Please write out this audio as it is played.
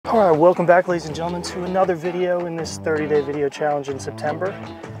Alright, welcome back ladies and gentlemen to another video in this 30-day video challenge in September.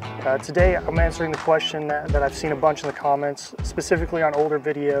 Today I'm answering the question that I've seen a bunch in the comments, specifically on older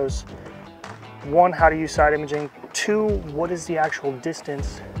videos. 1, how to use side imaging. 2, what is the actual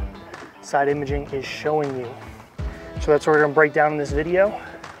distance side imaging is showing you? So that's what we're going to break down in this video.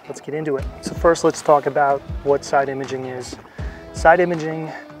 Let's get into it. So first let's talk about what side imaging is. Side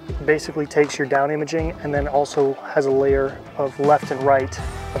imaging basically takes your down imaging and then also has a layer of left and right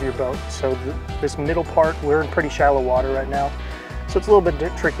of your boat. So this middle part, we're in pretty shallow water right now, so it's a little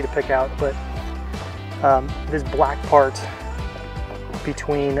bit tricky to pick out, but this black part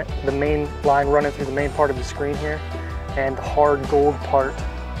between the main line running through the main part of the screen here and the hard gold part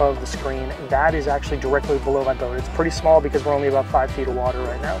of the screen, that is actually directly below my boat. It's pretty small because we're only about 5 feet of water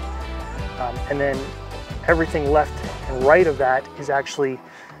right now. And then everything left and right of that is actually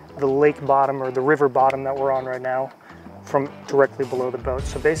the lake bottom or the river bottom that we're on right now, from directly below the boat.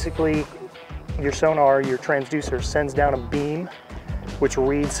 So basically your sonar, your transducer, sends down a beam which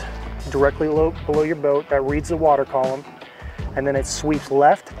reads directly below your boat, that reads the water column, and then it sweeps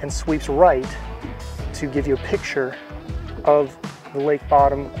left and sweeps right to give you a picture of the lake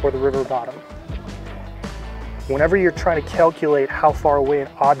bottom or the river bottom. Whenever you're trying to calculate how far away an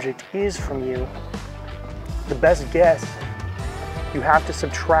object is from you, the best guess, you have to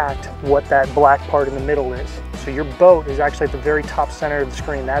subtract what that black part in the middle is. So your boat is actually at the very top center of the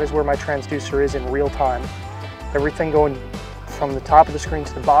screen. That is where my transducer is in real time. Everything going from the top of the screen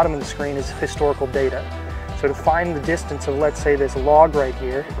to the bottom of the screen is historical data. So to find the distance of, let's say, this log right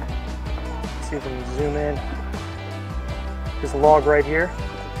here, let's see if we can zoom in, this log right here,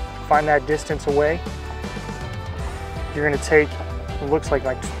 find that distance away, you're going to take, it looks like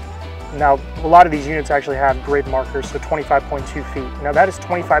now, a lot of these units actually have grid markers, so 25.2 feet. Now that is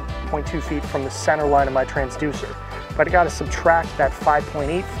 25.2 feet from the center line of my transducer, but I got to subtract that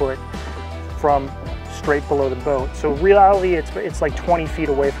 5.8 foot from straight below the boat. So in reality, it's like 20 feet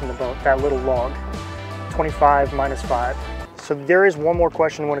away from the boat, that little log. 25 minus 5. So there is one more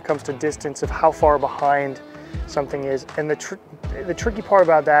question when it comes to distance of how far behind something is, and the tricky part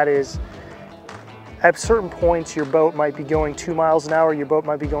about that is, at certain points, your boat might be going 2 miles an hour, your boat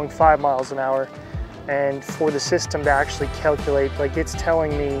might be going 5 miles an hour. And for the system to actually calculate, like it's telling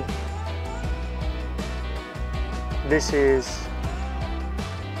me this is,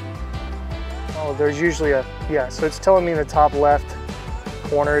 oh, there's usually a, yeah, so it's telling me in the top left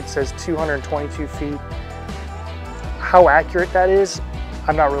corner, it says 222 feet. How accurate that is,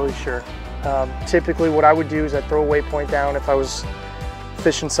 I'm not really sure. Typically what I would do is I'd throw a waypoint down. If I was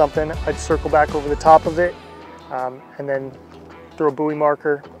fishing something, I'd circle back over the top of it and then throw a buoy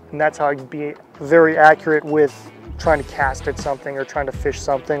marker, and that's how I'd be very accurate with trying to cast at something or trying to fish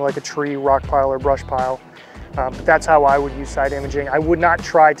something like a tree, rock pile, or brush pile. But that's how I would use side imaging. I would not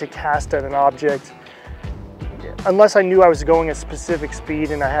try to cast at an object unless I knew I was going a specific speed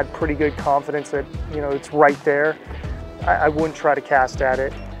and I had pretty good confidence that, you know, it's right there. I wouldn't try to cast at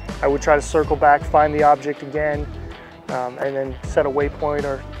it. I would try to circle back, find the object again, and then set a waypoint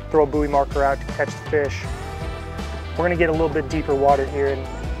or throw a buoy marker out to catch the fish. We're going to get a little bit deeper water here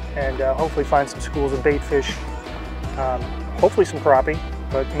and hopefully find some schools of bait fish, hopefully some crappie,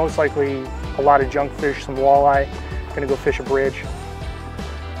 but most likely a lot of junk fish, some walleye. Going to go fish a bridge.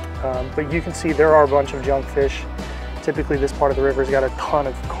 But you can see there are a bunch of junk fish. Typically this part of the river's got a ton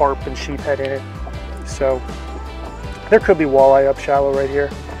of carp and sheephead in it, so there could be walleye up shallow right here.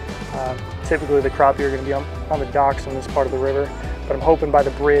 Typically the crappie are going to be on the docks in this part of the river, but I'm hoping by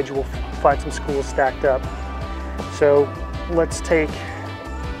the bridge we'll find some schools stacked up. So let's take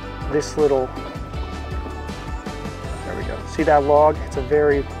this little, there we go. See that log? It's a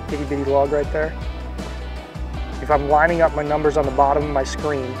very itty bitty log right there. If I'm lining up my numbers on the bottom of my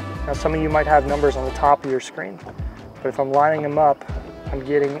screen, now some of you might have numbers on the top of your screen, but if I'm lining them up, I'm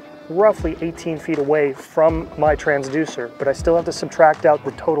getting roughly 18 feet away from my transducer, but I still have to subtract out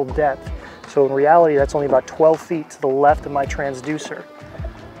the total depth. So in reality, that's only about 12 feet to the left of my transducer.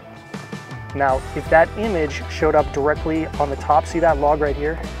 Now, if that image showed up directly on the top, see that log right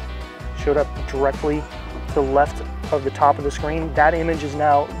here? Showed up directly to the left of the top of the screen, that image is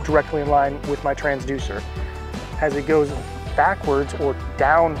now directly in line with my transducer. As it goes backwards or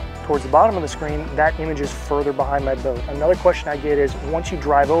down towards the bottom of the screen, that image is further behind my boat. Another question I get is, once you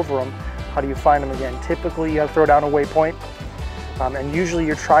drive over them, how do you find them again? Typically, you have to throw down a waypoint, and usually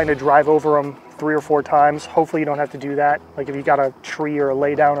you're trying to drive over them 3 or 4 times. Hopefully you don't have to do that. Like if you got a tree or a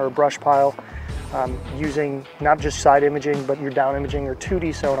laydown or a brush pile, using not just side imaging, but your down imaging or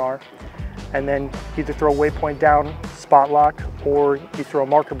 2D sonar, and then either throw a waypoint down, spot lock, or you throw a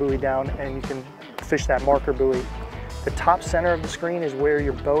marker buoy down and you can fish that marker buoy. The top center of the screen is where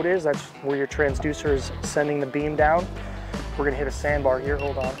your boat is. That's where your transducer is sending the beam down. We're gonna hit a sandbar here,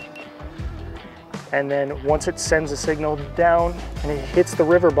 hold on. And then once it sends a signal down and it hits the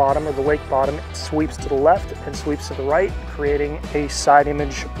river bottom or the lake bottom, it sweeps to the left and sweeps to the right, creating a side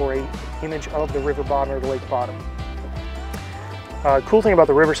image or an image of the river bottom or the lake bottom. Cool thing about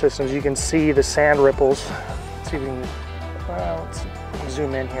the river systems, you can see the sand ripples. Let's see if we can, let's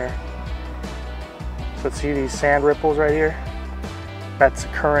zoom in here. So let's see these sand ripples right here. That's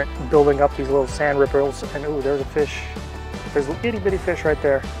current building up these little sand ripples. And ooh, there's a fish. There's a itty bitty fish right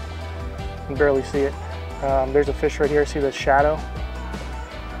there. You can barely see it. There's a fish right here. See the shadow?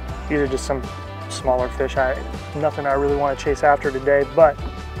 These are just some smaller fish. Nothing I really want to chase after today, but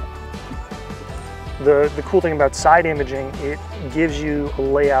the cool thing about side imaging, it gives you a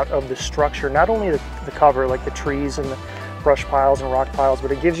layout of the structure, not only the cover, like the trees and the brush piles and rock piles,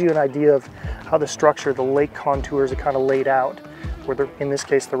 but it gives you an idea of how the structure, the lake contours are kind of laid out, or in this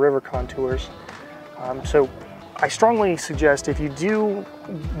case, the river contours. So I strongly suggest if you do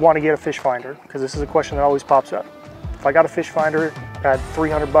want to get a fish finder, because this is a question that always pops up. If I got a fish finder at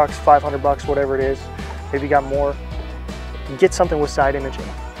 300 bucks, 500 bucks, whatever it is, maybe you got more, get something with side imaging.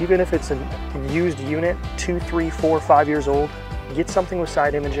 Even if it's a used unit, 2, 3, 4, 5 years old, get something with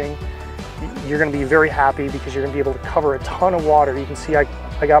side imaging. You're gonna be very happy because you're gonna be able to cover a ton of water. You can see I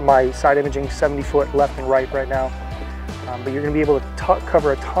got my side imaging 70 foot left and right now. But you're gonna be able to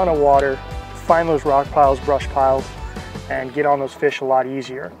cover a ton of water, find those rock piles, brush piles, and get on those fish a lot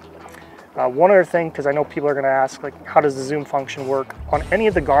easier. One other thing, because I know people are gonna ask, like, how does the zoom function work? On any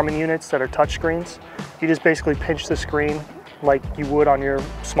of the Garmin units that are touch screens, you just basically pinch the screen like you would on your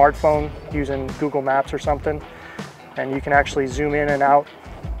smartphone using Google Maps or something, and you can actually zoom in and out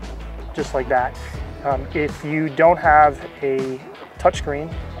just like that. If you don't have a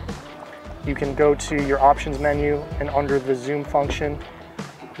touchscreen, you can go to your options menu, and under the zoom function,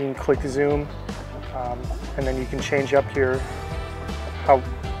 you can click zoom, and then you can change up your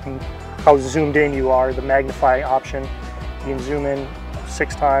how zoomed in you are, the magnify option. You can zoom in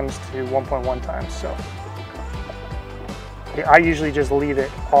 6 times to 1.1 times. So I usually just leave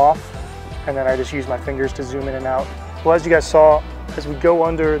it off, and then I just use my fingers to zoom in and out. Well, as you guys saw, as we go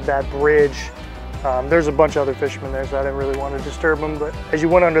under that bridge, there's a bunch of other fishermen there, so I didn't really want to disturb them, but as you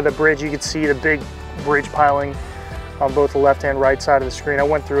went under the bridge, you could see the big bridge piling on both the left and right side of the screen. I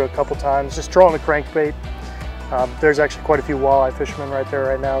went through a couple times, just trolling the crankbait. There's actually quite a few walleye fishermen right there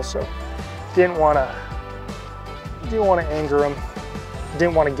right now, so didn't want to anger them,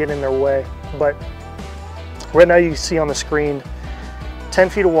 didn't want to get in their way. But right now you can see on the screen 10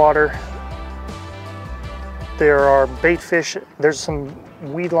 feet of water. There are bait fish. There's some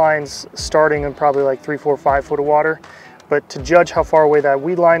weed lines starting in probably like 3, 4, 5 foot of water. But to judge how far away that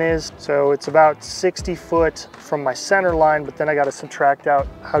weed line is, so it's about 60 foot from my center line, but then I got to subtract out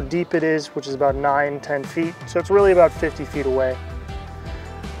how deep it is, which is about 9, 10 feet. So it's really about 50 feet away.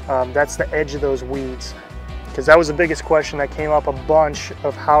 That's the edge of those weeds. Because that was the biggest question that came up a bunch,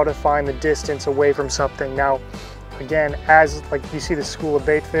 of how to find the distance away from something. Now, again, as like you see the school of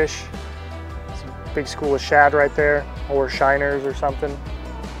bait fish, it's a big school of shad right there, or shiners or something.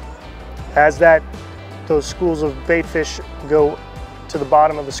 As those schools of bait fish go to the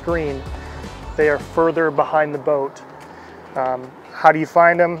bottom of the screen, they are further behind the boat. How do you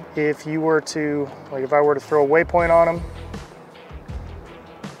find them? If you were to, like if I were to throw a waypoint on them,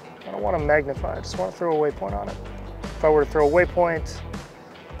 I don't want to magnify, I just want to throw a waypoint on it. If I were to throw a waypoint,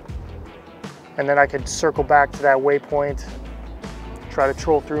 and then I could circle back to that waypoint, try to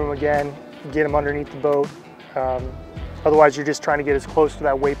troll through them again, get them underneath the boat. Otherwise, you're just trying to get as close to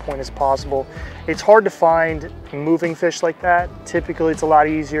that waypoint as possible. It's hard to find moving fish like that. Typically, it's a lot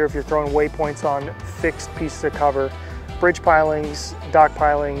easier if you're throwing waypoints on fixed pieces of cover. Bridge pilings, dock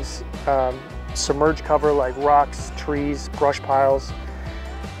pilings, submerged cover like rocks, trees, brush piles.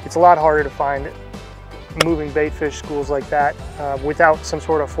 It's a lot harder to find moving bait fish schools like that without some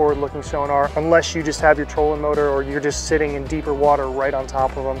sort of forward-looking sonar, unless you just have your trolling motor or you're just sitting in deeper water right on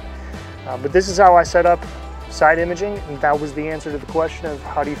top of them. But this is how I set up side imaging, and that was the answer to the question of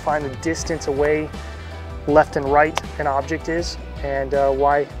how do you find the distance away left and right an object is, and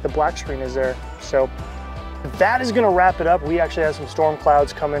why the black screen is there. So that is going to wrap it up. We actually have some storm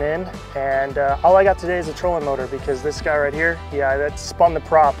clouds coming in, and all I got today is a trolling motor, because this guy right here, yeah, that spun the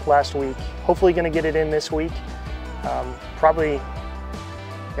prop last week. Hopefully going to get it in this week. Probably,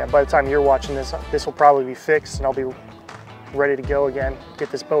 yeah, by the time you're watching this, this will probably be fixed and I'll be ready to go again, get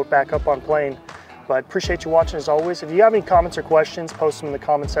this boat back up on plane. But appreciate you watching as always. If you have any comments or questions, post them in the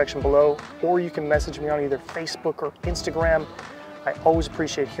comment section below, or you can message me on either Facebook or Instagram. I always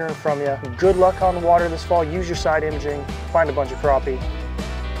appreciate hearing from you. Good luck on the water this fall. Use your side imaging, find a bunch of crappie,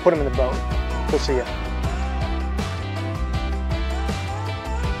 put them in the boat. We'll see you.